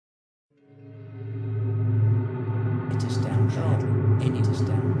hardly any to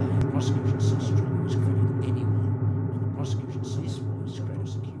stand by. The prosecution so strong it was credited anyone, and the prosecution so small it was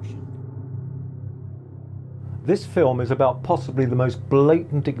execution. This film is about possibly the most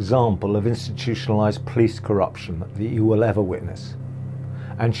blatant example of institutionalised police corruption that you will ever witness,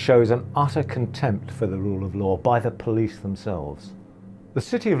 and shows an utter contempt for the rule of law by the police themselves. The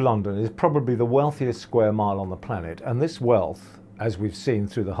City of London is probably the wealthiest square mile on the planet, and this wealth, as we've seen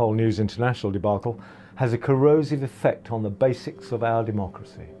through the whole News International debacle, has a corrosive effect on the basics of our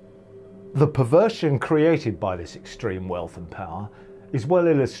democracy. The perversion created by this extreme wealth and power is well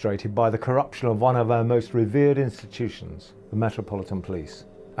illustrated by the corruption of one of our most revered institutions, the Metropolitan Police,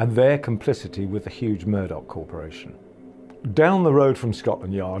 and their complicity with the huge Murdoch Corporation. Down the road from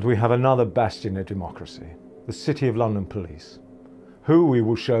Scotland Yard we have another bastion of democracy, the City of London Police, who we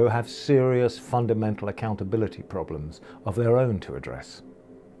will show have serious fundamental accountability problems of their own to address.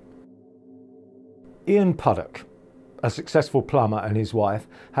 Ian Puddick, a successful plumber, and his wife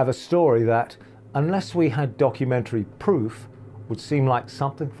have a story that, unless we had documentary proof, would seem like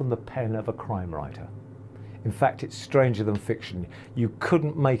something from the pen of a crime writer. In fact, it's stranger than fiction. You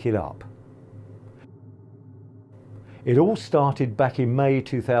couldn't make it up. It all started back in May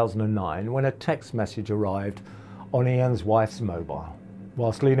 2009 when a text message arrived on Ian's wife's mobile,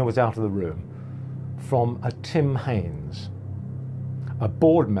 whilst Lena was out of the room, from a Tim Haynes, a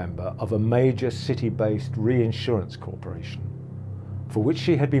board member of a major city-based reinsurance corporation, for which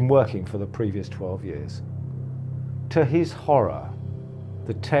she had been working for the previous 12 years. To his horror,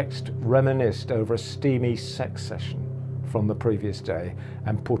 the text reminisced over a steamy sex session from the previous day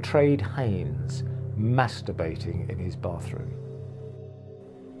and portrayed Haynes masturbating in his bathroom.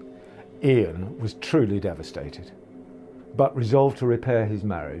 Ian was truly devastated, but resolved to repair his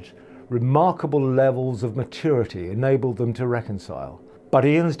marriage. Remarkable levels of maturity enabled them to reconcile, but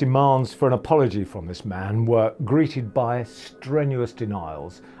Ian's demands for an apology from this man were greeted by strenuous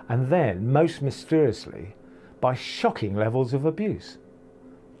denials and then, most mysteriously, by shocking levels of abuse.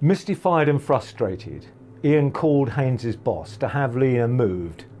 Mystified and frustrated, Ian called Haynes's boss to have Lena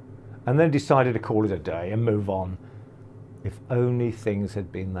moved, and then decided to call it a day and move on. If only things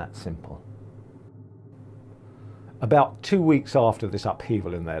had been that simple. About 2 weeks after this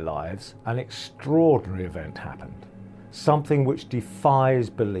upheaval in their lives, an extraordinary event happened, something which defies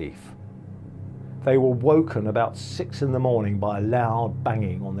belief. They were woken about 6 in the morning by a loud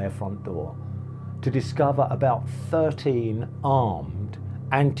banging on their front door to discover about 13 armed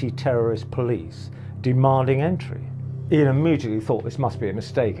anti-terrorist police demanding entry. Ian immediately thought this must be a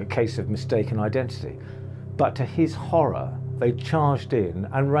mistake, a case of mistaken identity. But to his horror, they charged in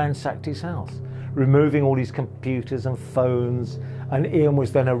and ransacked his house, removing all his computers and phones, and Ian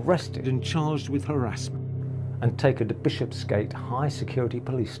was then arrested and charged with harassment and taken to Bishopsgate High Security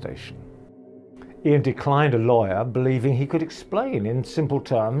Police Station. Ian declined a lawyer, believing he could explain in simple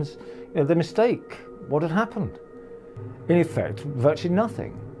terms the mistake, what had happened. In effect, virtually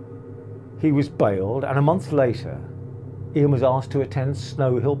nothing. He was bailed, and a month later, Ian was asked to attend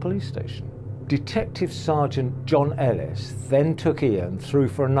Snow Hill Police Station. Detective Sergeant John Ellis then took Ian through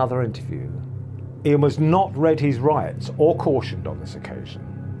for another interview. Ian was not read his rights or cautioned on this occasion.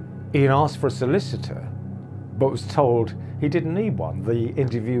 Ian asked for a solicitor, but was told he didn't need one. The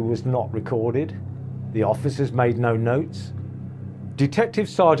interview was not recorded. The officers made no notes. Detective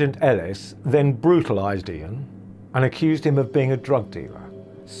Sergeant Ellis then brutalised Ian and accused him of being a drug dealer,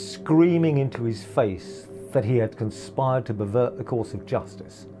 screaming into his face that he had conspired to pervert the course of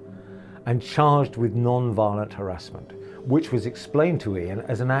justice, and charged with non-violent harassment, which was explained to Ian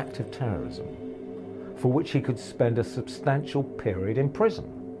as an act of terrorism, for which he could spend a substantial period in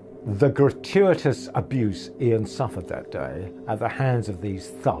prison. The gratuitous abuse Ian suffered that day at the hands of these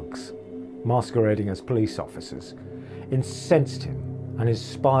thugs, masquerading as police officers, incensed him and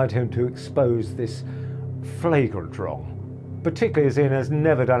inspired him to expose this flagrant wrong, particularly as Ian has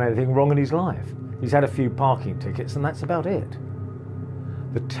never done anything wrong in his life. He's had a few parking tickets and that's about it.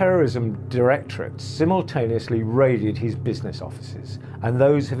 The Terrorism Directorate simultaneously raided his business offices and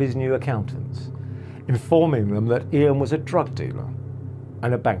those of his new accountants, informing them that Ian was a drug dealer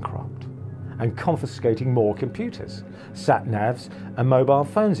and a bankrupt, and confiscating more computers, sat-navs and mobile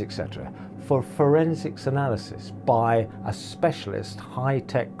phones, etc., for forensics analysis by a specialist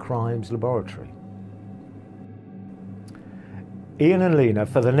high-tech crimes laboratory. Ian and Lena,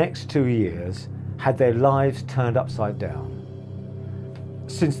 for the next 2 years, had their lives turned upside down.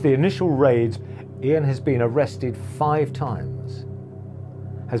 Since the initial raids, Ian has been arrested 5 times,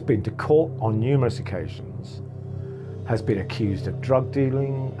 has been to court on numerous occasions, has been accused of drug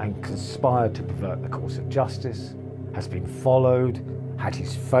dealing and conspired to pervert the course of justice, has been followed, had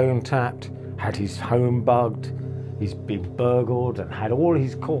his phone tapped, had his home bugged. He's been burgled and had all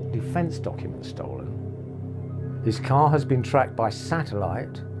his court defence documents stolen. His car has been tracked by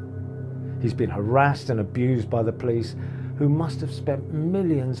satellite. He's been harassed and abused by the police, who must have spent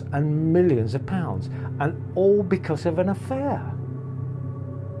millions and millions of pounds, and all because of an affair.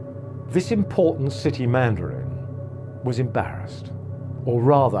 This important city mandarin was embarrassed, or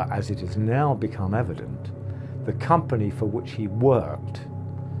rather, as it has now become evident, the company for which he worked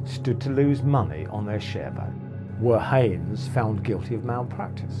stood to lose money on their share value. Were Haynes found guilty of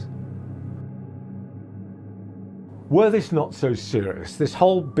malpractice? Were this not so serious, this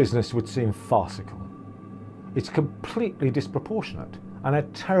whole business would seem farcical. It's completely disproportionate and a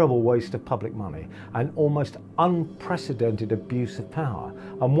terrible waste of public money, an almost unprecedented abuse of power.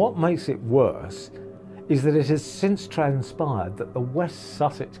 And what makes it worse is that it has since transpired that the West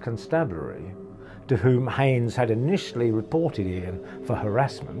Sussex Constabulary, to whom Haynes had initially reported Ian for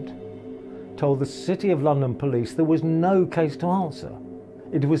harassment, told the City of London Police there was no case to answer.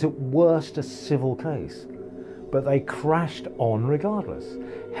 It was at worst a civil case. But they crashed on regardless,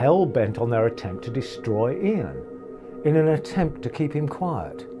 hell-bent on their attempt to destroy Ian, in an attempt to keep him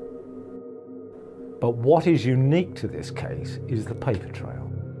quiet. But what is unique to this case is the paper trail.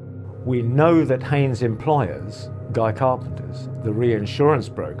 We know that Haynes' employers, Guy Carpenter's, the reinsurance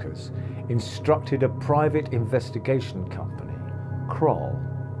brokers, instructed a private investigation company, Kroll,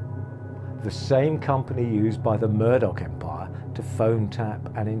 the same company used by the Murdoch empire to phone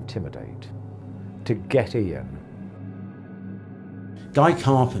tap and intimidate, to get Ian. Guy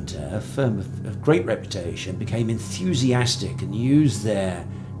Carpenter, a firm of great reputation, became enthusiastic and used their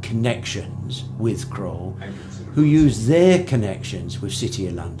connections with Kroll, who used their connections with City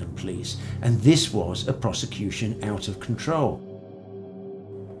of London Police, and this was a prosecution out of control.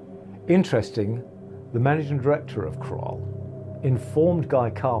 Interesting, the managing director of Kroll informed Guy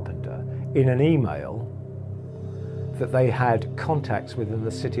Carpenter in an email that they had contacts within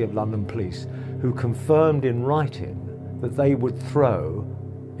the City of London Police who confirmed in writing that they would throw,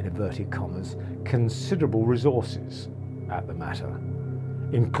 in inverted commas, considerable resources at the matter,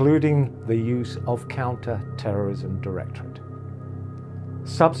 including the use of counter-terrorism directorate.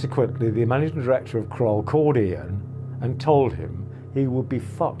 Subsequently, the managing director of Kroll called Ian and told him he would be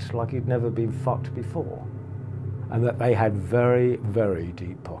fucked like he'd never been fucked before, and that they had very, very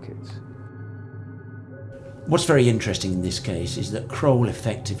deep pockets. What's very interesting in this case is that Kroll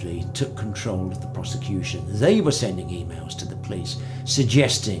effectively took control of the prosecution. They were sending emails to the police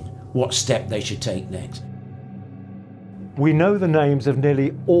suggesting what step they should take next. We know the names of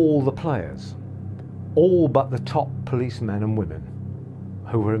nearly all the players, all but the top policemen and women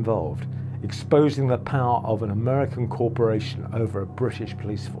who were involved, exposing the power of an American corporation over a British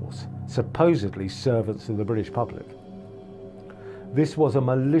police force, supposedly servants of the British public. This was a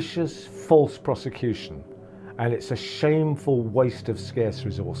malicious, false prosecution, and it's a shameful waste of scarce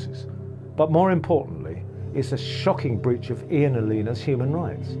resources. But more importantly, it's a shocking breach of Ian Alina's human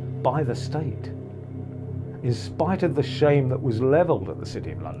rights by the state. In spite of the shame that was levelled at the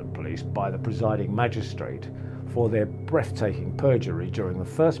City of London Police by the presiding magistrate for their breathtaking perjury during the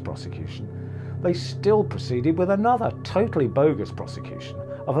first prosecution, they still proceeded with another totally bogus prosecution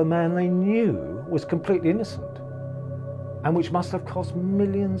of a man they knew was completely innocent, and which must have cost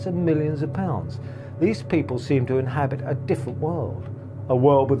millions and millions of pounds. These people seem to inhabit a different world, a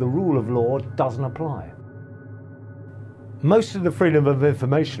world where the rule of law doesn't apply. Most of the freedom of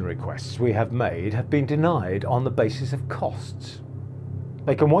information requests we have made have been denied on the basis of costs.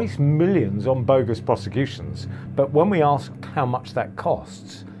 They can waste millions on bogus prosecutions, but when we ask how much that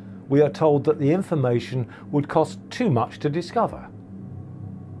costs, we are told that the information would cost too much to discover.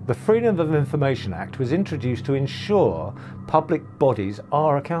 The Freedom of Information Act was introduced to ensure public bodies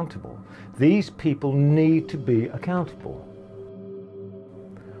are accountable. These people need to be accountable.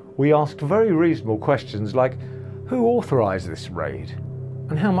 We asked very reasonable questions like, who authorised this raid?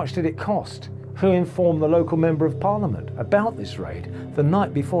 And how much did it cost? Who informed the local Member of Parliament about this raid the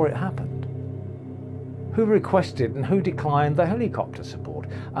night before it happened? Who requested and who declined the helicopter support?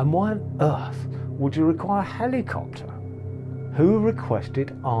 And why on earth would you require a helicopter? Who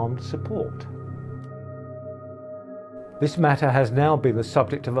requested armed support? This matter has now been the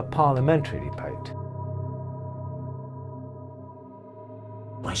subject of a parliamentary debate.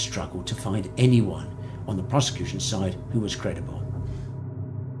 I struggled to find anyone on the prosecution side who was credible.